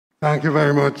Thank you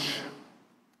very much,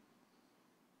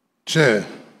 Chair.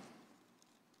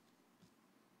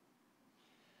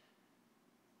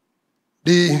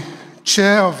 The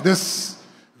chair of this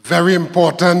very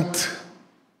important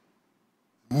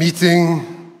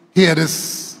meeting here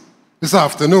this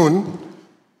afternoon,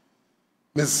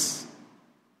 Ms.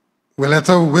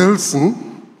 Willetta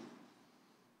Wilson,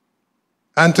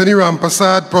 Anthony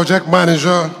Rampasad, Project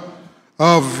Manager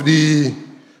of the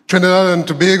Trinidad and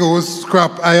Tobago's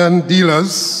Scrap Iron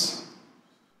Dealers,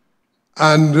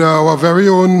 and our very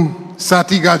own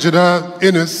Sati Gajada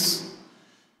Innes,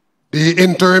 the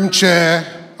interim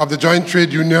chair of the Joint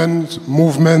Trade Unions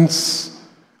Movement's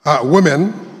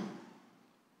Women,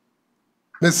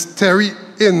 Ms. Terry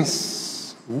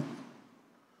Ince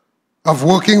of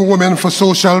Working Women for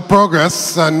Social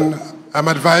Progress, and I'm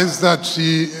advised that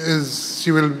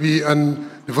she will be on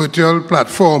the virtual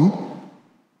platform.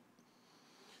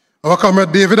 Our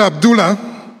comrade David Abdullah,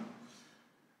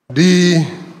 the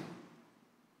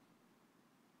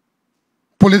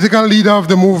political leader of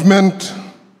the movement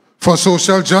for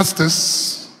social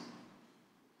justice,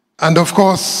 and of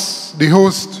course, the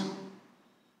host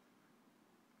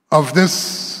of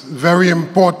this very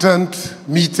important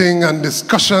meeting and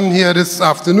discussion here this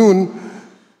afternoon,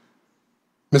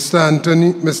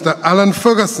 Mr. Alan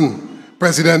Ferguson,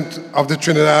 President of the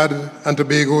Trinidad and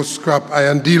Tobago Scrap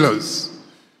Iron Dealers.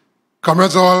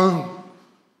 Comrades all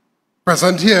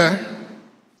present here,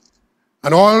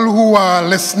 and all who are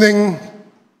listening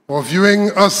or viewing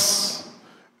us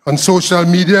on social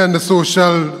media and the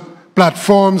social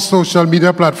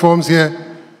media platforms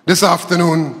here this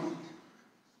afternoon,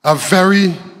 a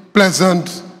very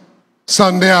pleasant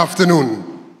Sunday afternoon.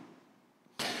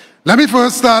 Let me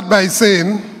first start by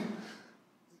saying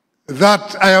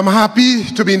that I am happy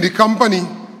to be in the company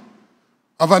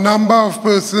of a number of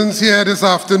persons here this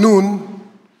afternoon,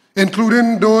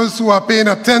 including those who are paying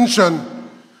attention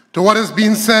to what is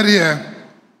being said here,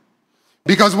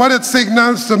 because what it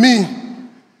signals to me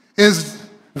is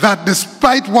that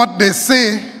despite what they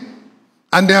say,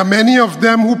 and there are many of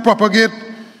them who propagate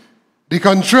the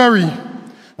contrary,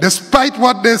 despite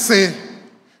what they say,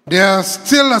 there are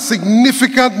still a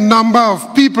significant number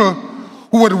of people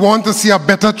who would want to see a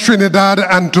better Trinidad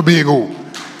and Tobago.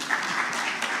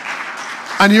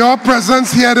 And your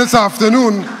presence here this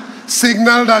afternoon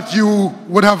signal that you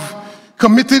would have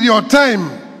committed your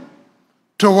time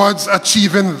towards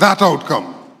achieving that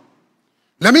outcome.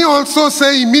 Let me also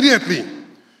say immediately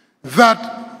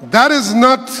that that is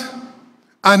not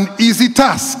an easy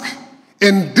task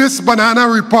in this Banana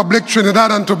Republic, Trinidad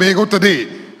and Tobago today,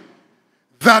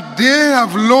 that they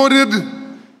have loaded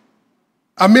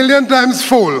 1,000,000 times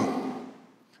full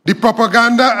the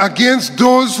propaganda against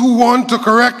those who want to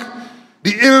correct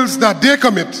the ills that they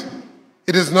commit.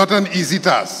 It is not an easy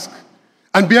task.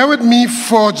 And bear with me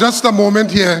for just a moment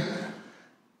here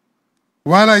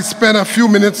while I spend a few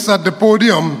minutes at the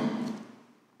podium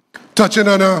touching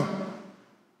on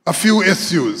a few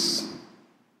issues.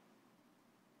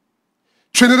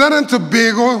 Trinidad and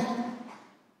Tobago,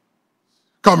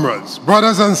 comrades,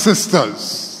 brothers and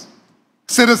sisters,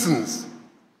 citizens,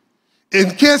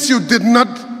 in case you did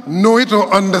not know it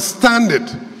or understand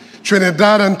it,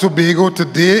 Trinidad and Tobago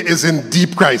today is in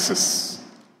deep crisis.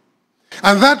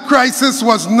 And that crisis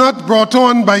was not brought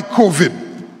on by COVID.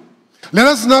 Let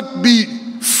us not be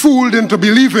fooled into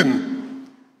believing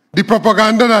the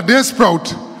propaganda that they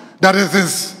sprout that it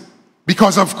is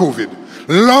because of COVID.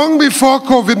 Long before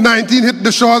COVID-19 hit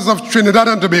the shores of Trinidad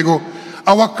and Tobago,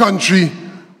 our country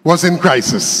was in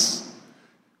crisis.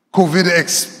 COVID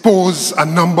exposed a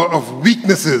number of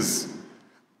weaknesses,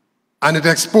 and it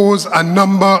exposed a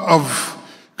number of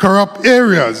corrupt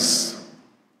areas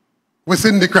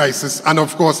within the crisis, and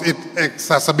of course it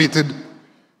exacerbated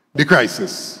the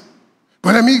crisis.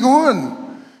 But let me go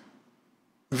on.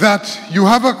 That you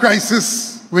have a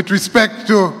crisis with respect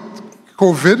to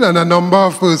COVID, and a number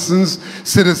of persons,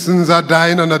 citizens, are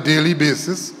dying on a daily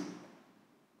basis.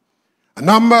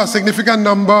 A significant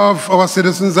number of our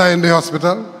citizens are in the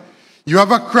hospital. You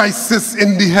have a crisis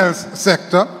in the health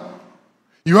sector.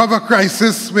 You have a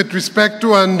crisis with respect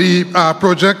to, and the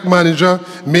project manager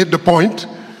made the point,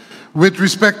 with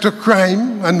respect to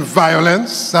crime and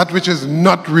violence, that which is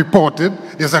not reported,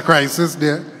 there's a crisis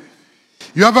there.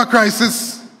 You have a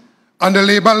crisis on the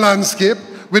labor landscape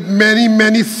with many,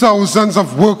 many thousands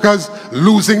of workers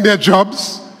losing their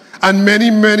jobs, and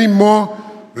many, many more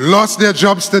lost their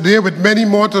jobs today, with many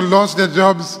more to lose their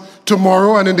jobs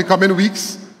tomorrow and in the coming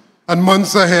weeks and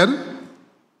months ahead.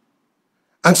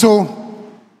 And so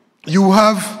you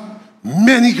have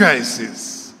many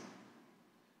crises.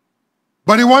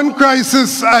 But the one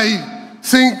crisis I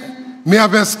think may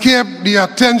have escaped the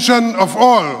attention of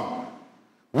all,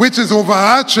 which is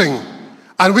overarching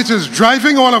and which is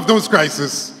driving all of those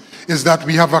crises, is that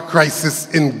we have a crisis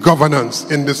in governance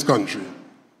in this country.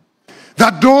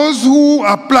 That those who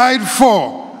applied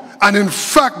for and in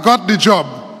fact got the job,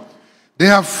 they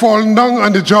have fallen down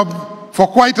on the job for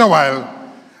quite a while.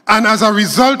 And as a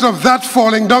result of that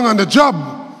falling down on the job,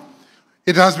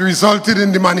 it has resulted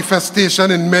in the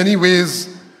manifestation in many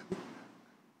ways,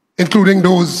 including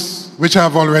those which I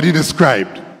have already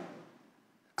described.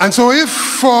 And so if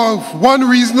for one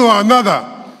reason or another,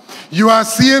 you are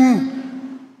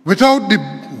seeing without the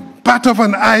bat of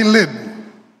an eyelid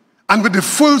and with the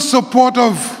full support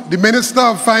of the Minister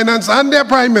of Finance and their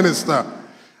Prime Minister,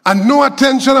 and no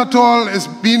attention at all is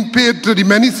being paid to the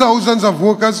many thousands of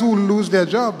workers who lose their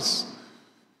jobs,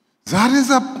 that is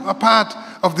a part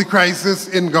of the crisis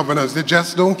in governance. They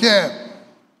just don't care.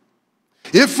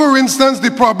 If, for instance,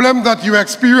 the problem that you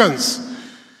experience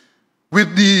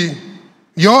with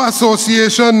your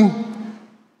association,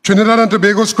 Trinidad and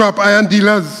Tobago Scrap Iron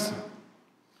Dealers,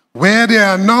 where they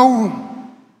are now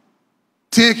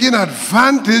taking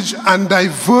advantage and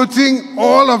diverting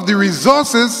all of the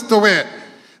resources to where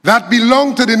that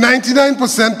belong to the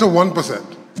 99% to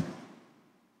 1%.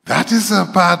 That is a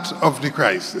part of the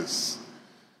crisis.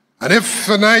 And if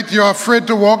tonight you're afraid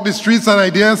to walk the streets, and I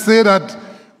dare say that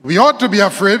we ought to be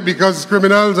afraid because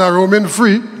criminals are roaming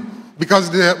free because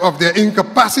of their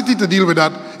incapacity to deal with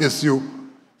that issue,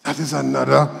 that is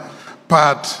another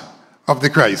part of the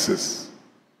crisis.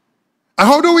 And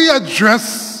how do we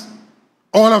address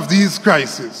all of these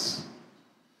crises?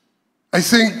 I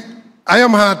think I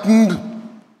am heartened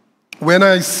when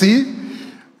I see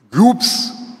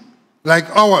groups like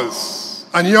ours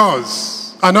and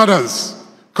yours and others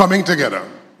coming together.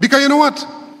 Because you know what?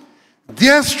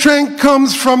 Their strength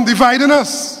comes from dividing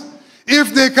us.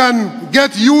 If they can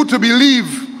get you to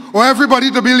believe, or everybody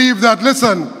to believe that,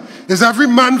 listen, is every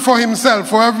man for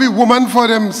himself, or every woman for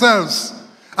themselves,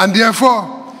 and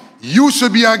therefore you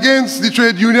should be against the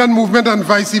trade union movement and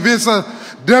vice versa,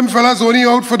 them fellas only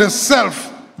out for the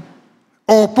self,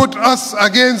 or put us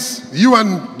against you,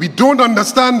 and we don't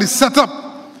understand the setup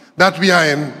that we are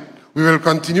in, we will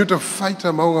continue to fight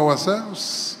among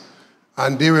ourselves,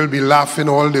 and they will be laughing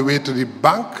all the way to the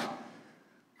bank,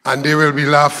 and they will be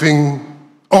laughing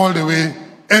all the way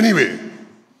anyway.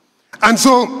 And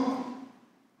so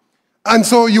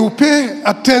you pay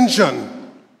attention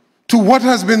to what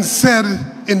has been said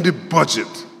in the budget.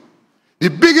 The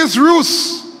biggest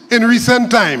ruse in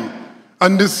recent time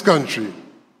in this country.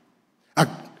 A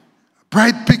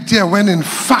bright picture when in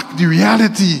fact the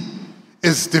reality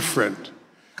is different.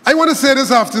 I want to say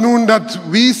this afternoon that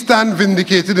we stand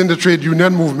vindicated in the trade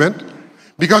union movement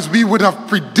because we would have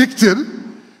predicted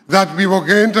that we were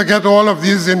going to get all of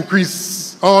these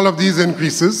increases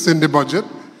in the budget,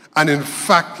 and in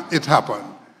fact it happened.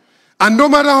 And no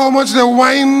matter how much they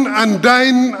wine and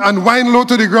dine and wine low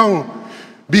to the ground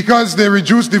because they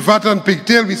reduced the VAT on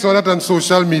pigtail, we saw that on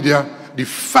social media, the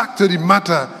fact of the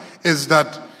matter is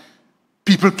that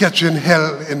people catching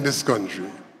hell in this country.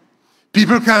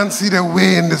 People can't see their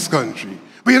way in this country.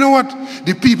 But you know what?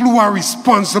 The people who are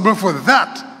responsible for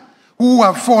that, who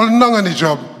have fallen down on the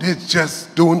job, they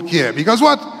just don't care. Because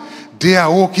what? They are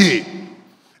okay.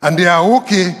 And they are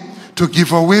okay to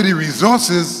give away the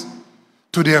resources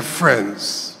to their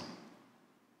friends.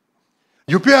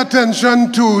 You pay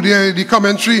attention to the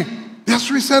commentary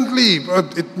just recently,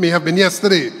 but it may have been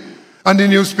yesterday, on the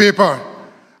newspaper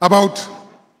about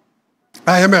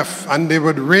IMF, and they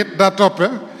would rate that up.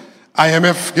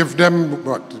 IMF give them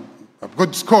what? A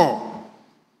good score.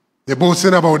 They're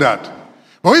boasting about that.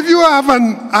 But if you have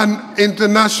an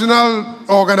international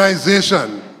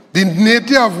organization, the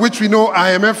nature of which we know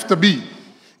IMF to be,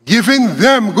 giving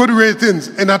them good ratings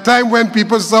in a time when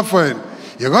people are suffering,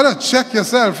 you got to check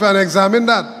yourself and examine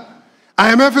that.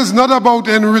 IMF is not about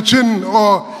enriching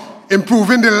or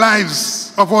improving the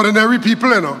lives of ordinary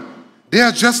people, you know. They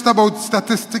are just about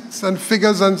statistics and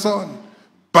figures and so on.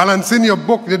 Balancing your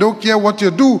book, they don't care what you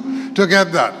do to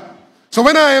get that. So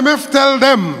when IMF tell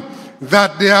them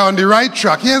that they are on the right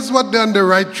track, here's what they're on the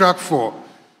right track for.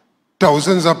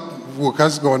 Thousands of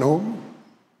workers going home.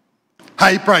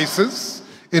 High prices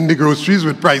in the groceries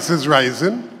with prices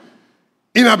rising.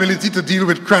 Inability to deal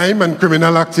with crime and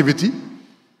criminal activity.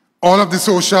 All of the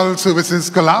social services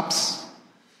collapse.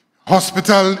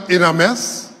 Hospital in a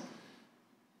mess.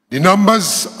 The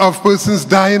numbers of persons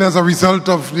dying as a result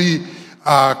of the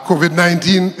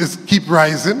COVID-19 keep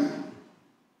rising.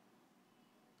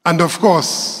 And of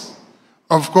course,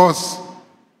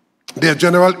 their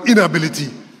general inability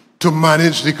to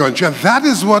manage the country. And that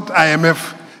is what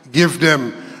IMF give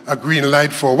them a green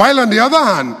light for. While on the other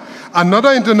hand,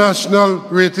 another international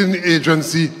rating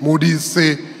agency, Moody's,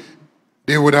 say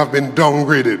they would have been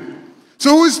downgraded.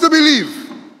 So who is to believe?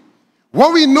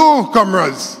 What we know,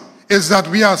 comrades, is that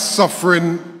we are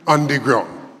suffering on the ground.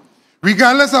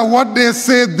 Regardless of what they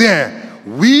say there,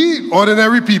 we,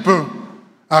 ordinary people,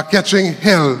 are catching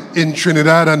hell in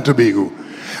Trinidad and Tobago.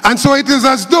 And so it is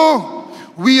as though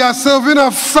we are serving a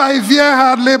 5-year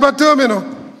hard labor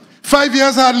term, 5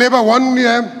 years hard labor,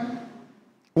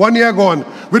 1 year gone,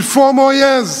 with 4 more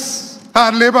years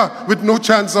hard labor with no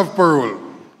chance of parole.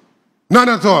 None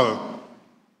at all.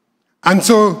 And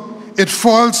so it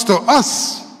falls to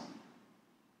us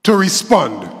to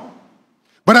respond.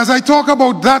 But as I talk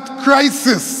about that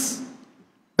crisis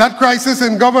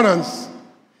in governance,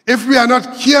 if we are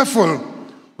not careful,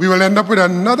 we will end up with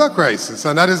another crisis,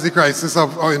 and that is the crisis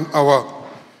of our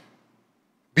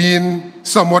being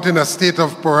somewhat in a state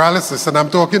of paralysis. And I'm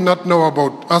talking not now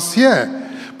about us here,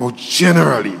 but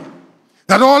generally.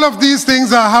 That all of these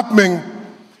things are happening,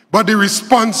 but the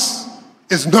response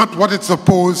is not what it's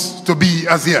supposed to be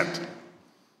as yet.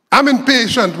 I'm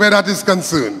impatient where that is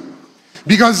concerned,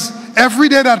 because every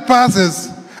day that passes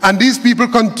and these people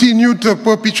continue to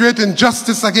perpetrate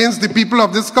injustice against the people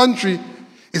of this country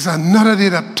is another day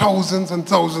that thousands and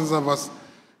thousands of us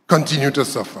continue to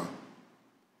suffer.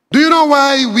 Do you know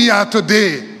why we are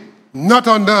today not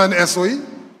under an SOE?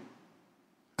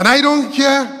 And I don't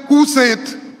care who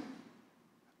says it.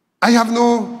 I have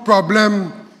no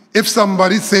problem if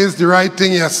somebody says the right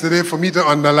thing yesterday for me to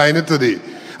underline it today.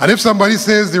 And if somebody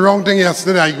says the wrong thing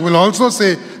yesterday, I will also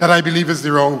say that I believe it's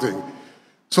the wrong thing.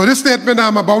 So this statement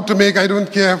I'm about to make, I don't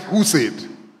care who says it.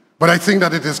 But I think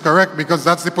that it is correct, because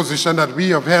that's the position that we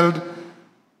have held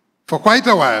for quite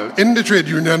a while in the trade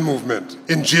union movement,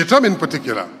 in JTUM in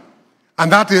particular.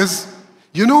 And that is,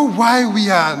 you know why we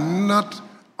are not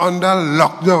under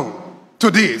lockdown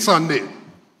today, Sunday?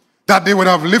 That they would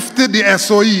have lifted the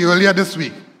SOE earlier this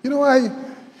week. You know why?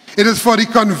 It is for the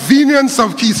convenience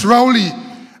of Keith Rowley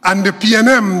and the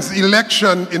PNM's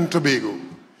election in Tobago.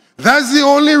 That's the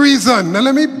only reason. Now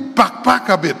let me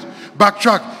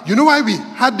backtrack. You know why we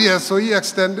had the SOE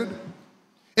extended?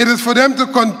 It is for them to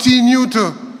continue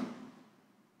to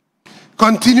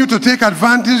take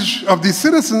advantage of the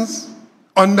citizens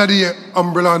under the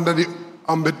umbrella, under the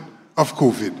ambit of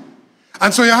COVID.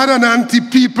 And so you had an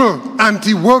anti-people,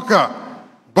 anti-worker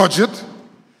budget,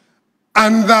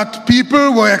 and that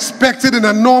people were expected in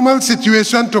a normal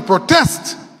situation to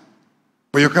protest.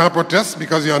 But you can't protest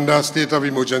because you're under a state of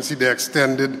emergency. They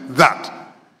extended that.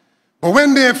 But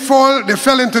when they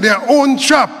fell into their own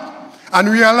trap and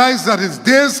realized that it's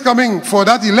days coming for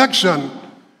that election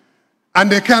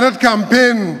and they cannot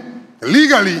campaign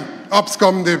legally, ups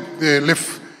come they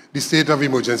lift the state of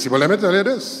emergency. But let me tell you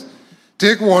this.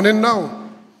 Take warning now.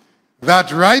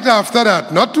 That right after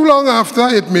that, not too long after,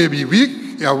 it may be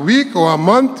a week or a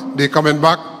month, they're coming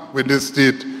back with this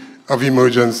state of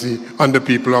emergency on the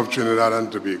people of Trinidad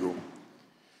and Tobago.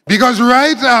 Because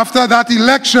right after that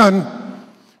election,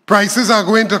 prices are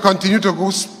going to continue to go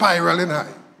spiraling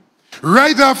high.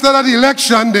 Right after that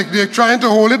election, they're trying to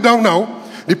hold it down now.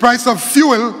 The price of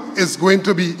fuel is going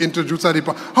to be introduced at the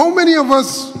pump. How many of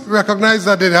us recognize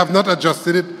that they have not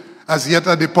adjusted it as yet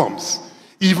at the pumps,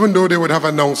 even though they would have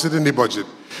announced it in the budget?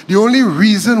 The only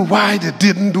reason why they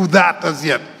didn't do that as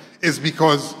yet is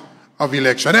because of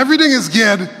election. Everything is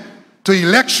geared to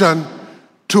election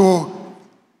to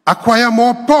acquire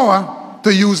more power,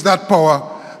 to use that power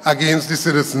against the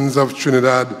citizens of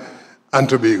Trinidad and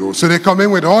Tobago. So they come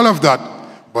in with all of that,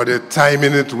 but they're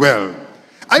timing it well.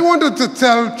 I wanted to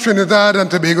tell Trinidad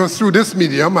and Tobago through this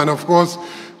medium, and of course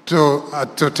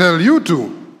to tell you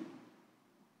too,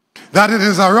 that it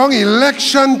is around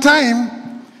election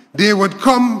time they would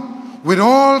come with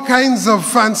all kinds of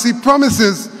fancy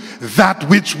promises, that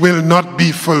which will not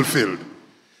be fulfilled.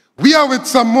 We are with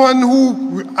someone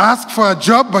who asked for a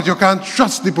job, but you can't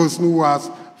trust the person who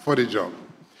asked for the job.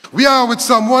 We are with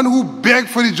someone who begged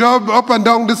for the job up and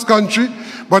down this country,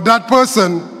 but that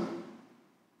person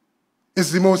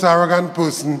is the most arrogant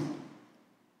person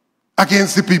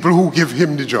against the people who give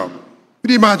him the job.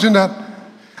 Could you imagine that?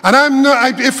 And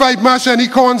if I mash any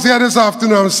corns here this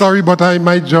afternoon, I'm sorry, but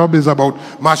my job is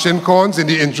about mashing corns in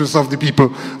the interest of the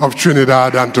people of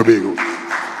Trinidad and Tobago.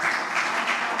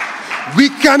 We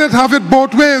cannot have it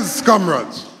both ways,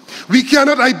 comrades. We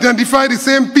cannot identify the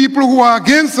same people who are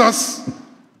against us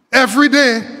every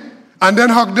day and then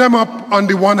hug them up on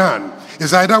the one hand.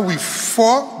 It's either we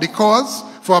for the cause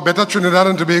for a better Trinidad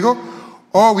and Tobago,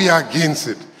 or we are against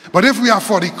it. But if we are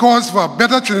for the cause for a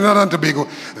better Trinidad and Tobago,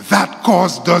 that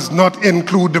cause does not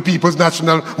include the People's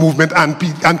National Movement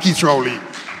and Keith Rowley.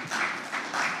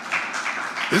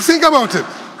 Just think about it.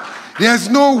 There's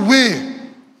no way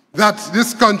that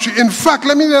this country, in fact,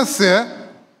 let me just say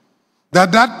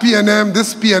that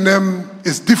this PNM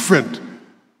is different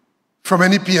from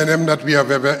any PNM that we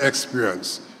have ever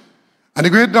experienced. And the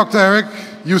great Dr. Eric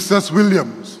Eustace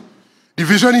Williams, the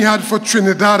vision he had for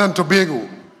Trinidad and Tobago,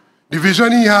 the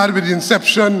vision he had with the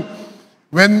inception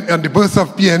and the birth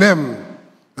of PNM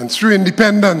and through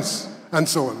independence and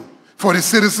so on, for the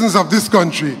citizens of this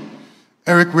country,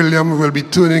 Eric Williams will be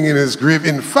turning in his grave.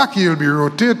 In fact, he will be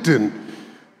rotating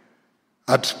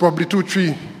at probably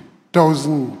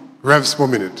 2,000-3,000 revs per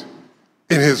minute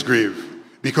in his grave,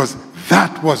 because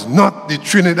that was not the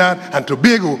Trinidad and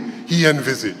Tobago he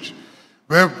envisaged,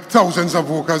 where thousands of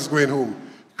workers going home,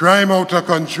 crime out of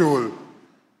control,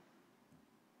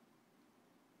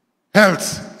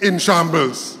 health in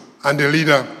shambles, and the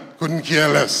leader couldn't care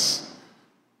less.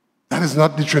 That is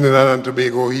not the Trinidad and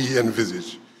Tobago he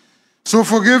envisaged. So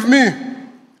forgive me,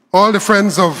 all the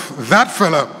friends of that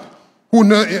fella, who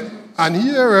know, and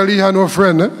he really had no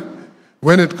friend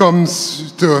when it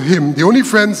comes to him. The only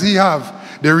friends he have,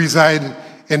 they reside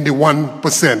in the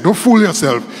 1%. Don't fool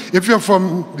yourself. If you're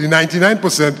from the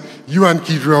 99%, you and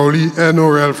Keith Rowley are no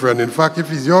real friend. In fact, if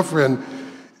he's your friend,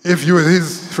 if you're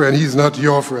his friend, he's not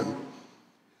your friend.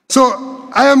 So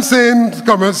I am saying,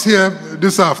 comrades, here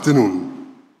this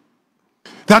afternoon,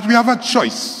 that we have a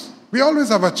choice. We always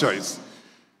have a choice.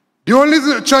 The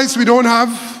only choice we don't have,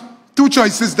 two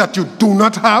choices that you do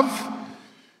not have,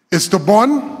 is to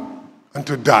born and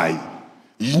to die.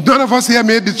 None of us here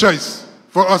made the choice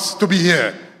for us to be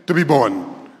here, to be born.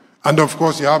 And of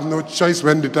course, you have no choice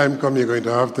when the time comes, you're going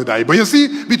to have to die. But you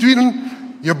see,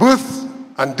 between your birth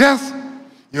and death,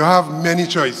 you have many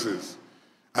choices.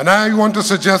 And I want to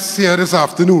suggest here this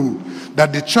afternoon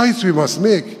that the choice we must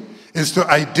make is to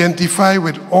identify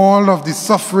with all of the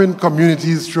suffering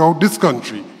communities throughout this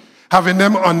country, having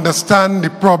them understand the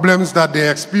problems that they're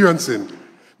experiencing.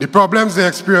 The problems they're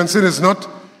experiencing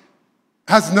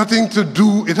has nothing to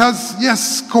do, it has,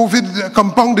 yes, COVID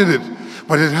compounded it,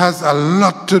 but it has a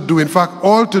lot to do, in fact,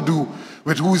 all to do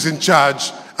with who's in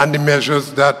charge and the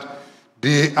measures that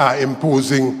they are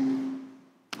imposing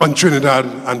on Trinidad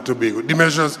and Tobago, the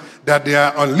measures that they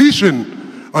are unleashing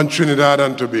on Trinidad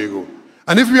and Tobago.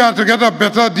 And if we are to get a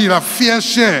better deal, a fair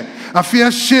share, a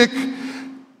fair shake,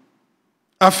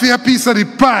 a fair piece of the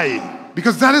pie,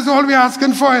 because that is all we're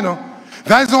asking for, you know.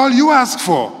 That is all you ask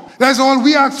for. That is all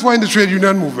we ask for in the trade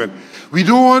union movement. We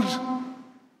don't want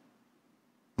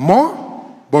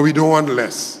more, but we don't want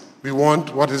less. We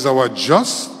want what is our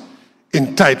just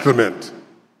entitlement.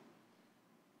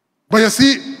 But you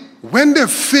see, when they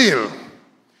fail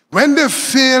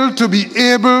to be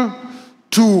able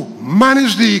to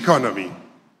manage the economy,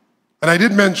 and I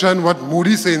did mention what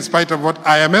Moody said in spite of what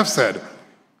IMF said,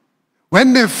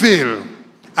 when they fail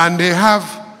and they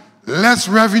have less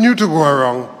revenue to go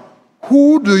around,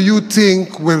 who do you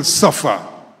think will suffer?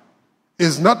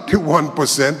 It's not the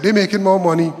 1%. They're making more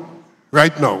money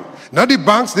right now. Not the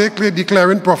banks, they're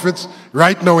declaring profits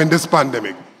right now in this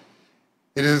pandemic.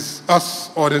 It is us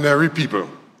ordinary people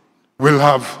will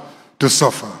have to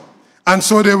suffer. And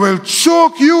so they will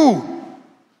choke you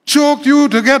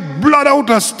to get blood out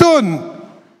of stone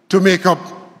to make up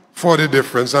for the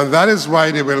difference. And that is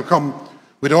why they will come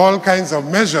with all kinds of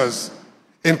measures,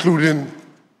 including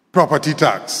property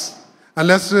tax. And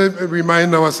let's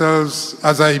remind ourselves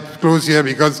as I close here,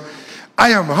 because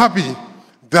I am happy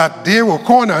that they were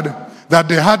cornered, that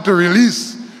they had to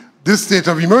release this state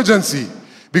of emergency,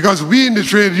 because we in the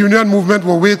trade union movement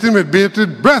were waiting with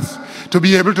bated breath to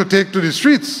be able to take to the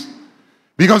streets.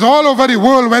 Because all over the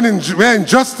world, where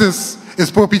injustice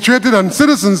is perpetrated on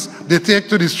citizens, they take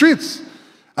to the streets.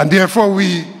 And therefore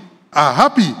we are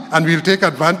happy and we'll take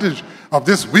advantage of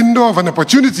this window of an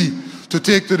opportunity to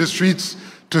take to the streets,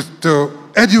 to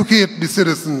educate the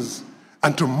citizens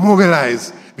and to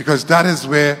mobilize, because that is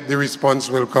where the response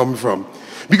will come from.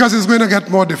 Because it's going to get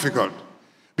more difficult.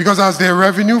 Because as their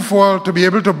revenue fall to be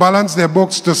able to balance their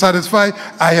books to satisfy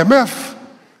IMF,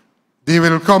 they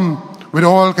will come with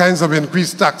all kinds of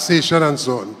increased taxation and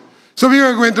so on. So we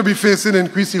are going to be facing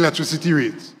increased electricity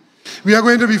rates. We are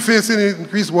going to be facing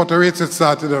increased water rates. It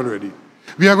started already.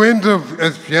 We are going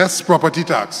to, yes, property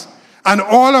tax. And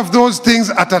all of those things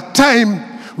at a time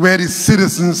where the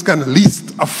citizens can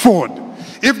least afford.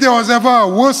 If there was ever a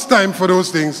worse time for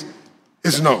those things,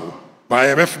 it's now.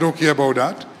 IMF don't care about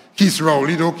that. Keith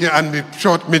Rowley don't care, and the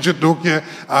short midget don't care.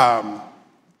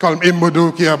 Colm Imbo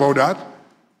don't care about that.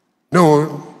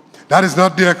 No, that is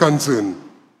not their concern.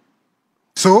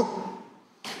 So,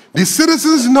 the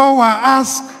citizens now are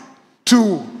asked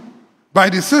to, by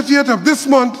the 30th of this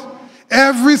month,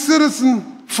 every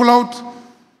citizen fill out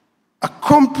a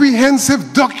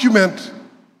comprehensive document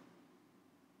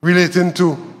relating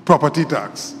to property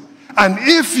tax. And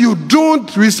if you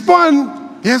don't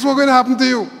respond, here's what's going to happen to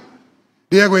you.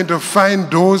 They are going to fine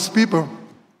those people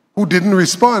who didn't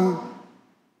respond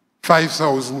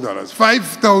 $5,000.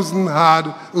 5,000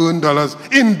 hard-earned dollars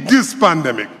in this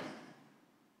pandemic.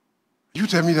 You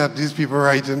tell me that these people are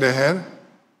right in their head?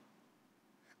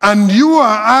 And you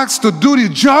are asked to do the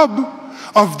job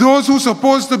of those who are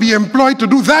supposed to be employed to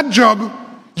do that job.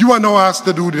 You are now asked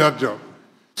to do that job.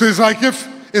 So it's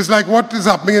like what is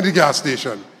happening at the gas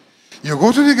station. You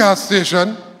go to the gas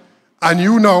station and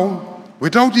you now,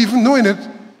 without even knowing it,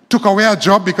 took away a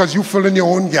job because you fill in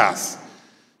your own gas.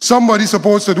 Somebody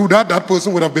supposed to do that, that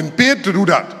person would have been paid to do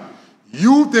that.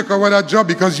 You take away that job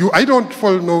because I don't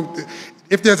know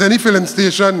if there's any filling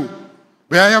station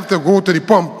where I have to go to the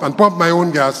pump and pump my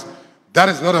own gas. That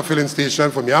is not a filling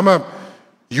station for me. I'm a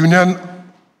union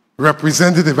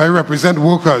representative. I represent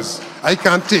workers. I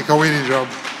can't take away the job.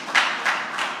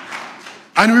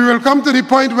 And we will come to the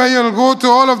point where you'll go to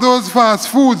all of those fast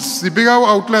foods, the bigger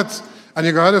outlets, and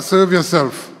you got to serve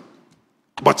yourself,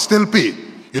 but still pay.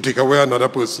 You take away another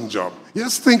person's job.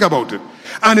 Just think about it.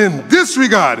 And in this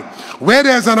regard, where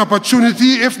there's an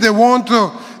opportunity, if they want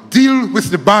to deal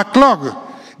with the backlog,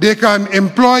 they can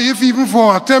employ, if even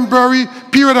for a temporary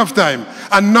period of time,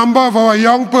 a number of our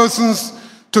young persons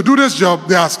to do this job.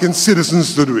 They're asking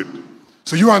citizens to do it.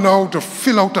 So you are now to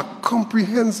fill out a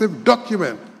comprehensive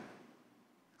document.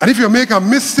 And if you make a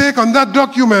mistake on that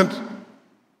document,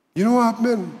 you know what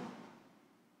happened?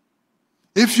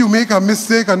 If you make a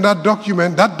mistake on that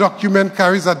document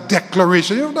carries a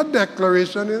declaration. You know what that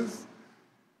declaration is?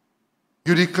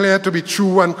 You declare to be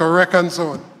true and correct and so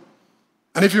on.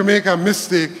 And if you make a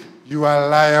mistake, you are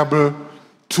liable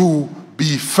to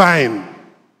be fined.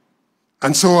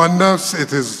 And so on this,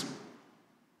 it is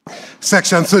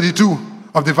Section 32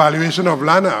 of the Valuation of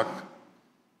Land Act.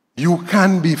 You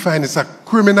can be fined. It's a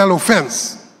criminal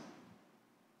offense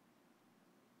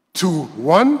to,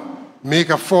 one, make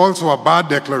a false or a bad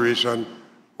declaration,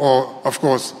 or, of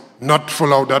course, not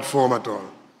fill out that form at all.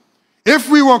 If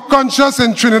we were conscious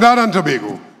in Trinidad and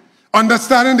Tobago,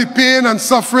 understanding the pain and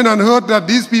suffering and hurt that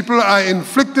these people are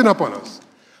inflicting upon us,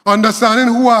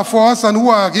 understanding who are for us and who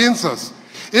are against us,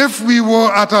 if we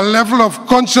were at a level of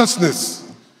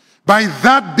consciousness, by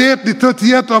that date, the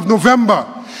 30th of November,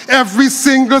 every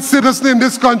single citizen in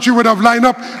this country would have lined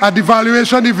up at the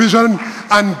valuation division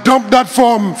and dumped that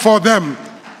form for them.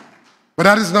 But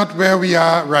that is not where we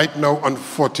are right now,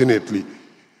 unfortunately.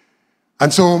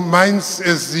 And so mine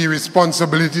is the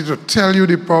responsibility to tell you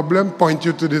the problem, point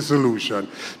you to the solution.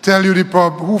 Tell you the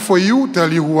problem, who for you,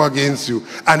 tell you who against you.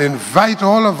 And invite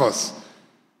all of us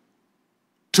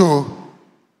to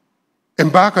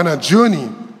embark on a journey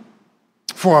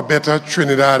for a better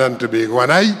Trinidad and Tobago.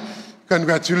 And I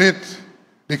congratulate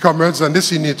the comrades on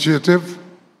this initiative,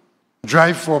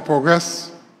 Drive for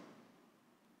Progress.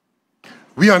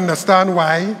 We understand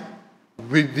why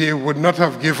they would not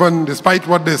have given, despite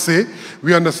what they say,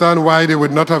 we understand why they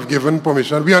would not have given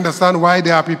permission. We understand why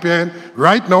they are preparing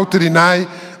right now to deny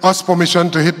us permission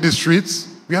to hit the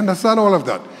streets. We understand all of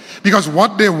that. Because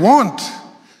what they want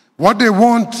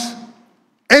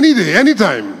any day,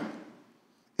 anytime,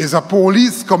 is a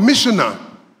police commissioner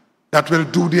that will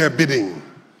do their bidding.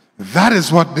 That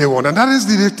is what they want. And that is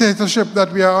the dictatorship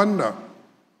that we are under.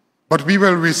 But we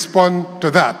will respond to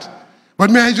that. But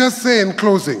may I just say in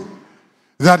closing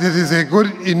that it is a good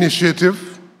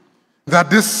initiative, that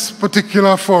this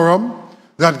particular forum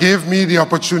that gave me the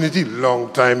opportunity,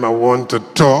 long time I want to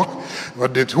talk,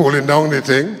 but they're holding down the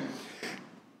thing,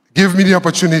 gave me the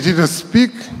opportunity to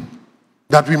speak,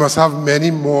 that we must have many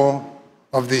more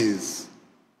of these.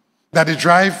 That the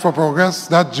drive for progress,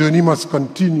 that journey must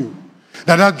continue.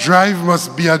 That drive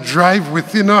must be a drive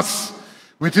within us,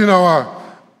 within our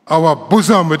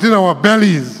bosom, within our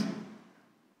bellies.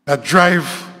 That drive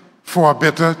for a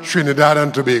better Trinidad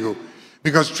and Tobago.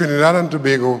 Because Trinidad and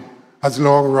Tobago has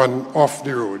long run off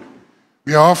the road.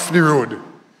 We are off the road.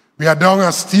 We are down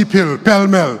a steep hill,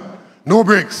 pell-mell, no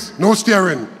brakes, no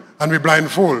steering, and we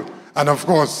blindfold. And of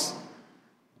course,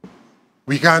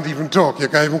 we can't even talk. You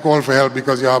can't even call for help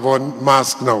because you have on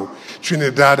mask now.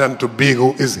 Trinidad and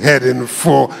Tobago is heading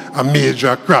for a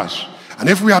major crash. And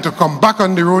if we are to come back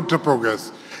on the road to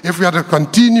progress, if we are to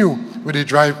continue with the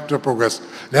drive to progress,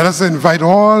 let us invite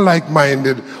all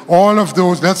like-minded, all of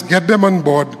those, let's get them on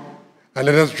board, and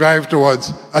let us drive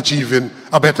towards achieving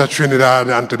a better Trinidad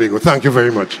and Tobago. Thank you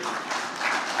very much.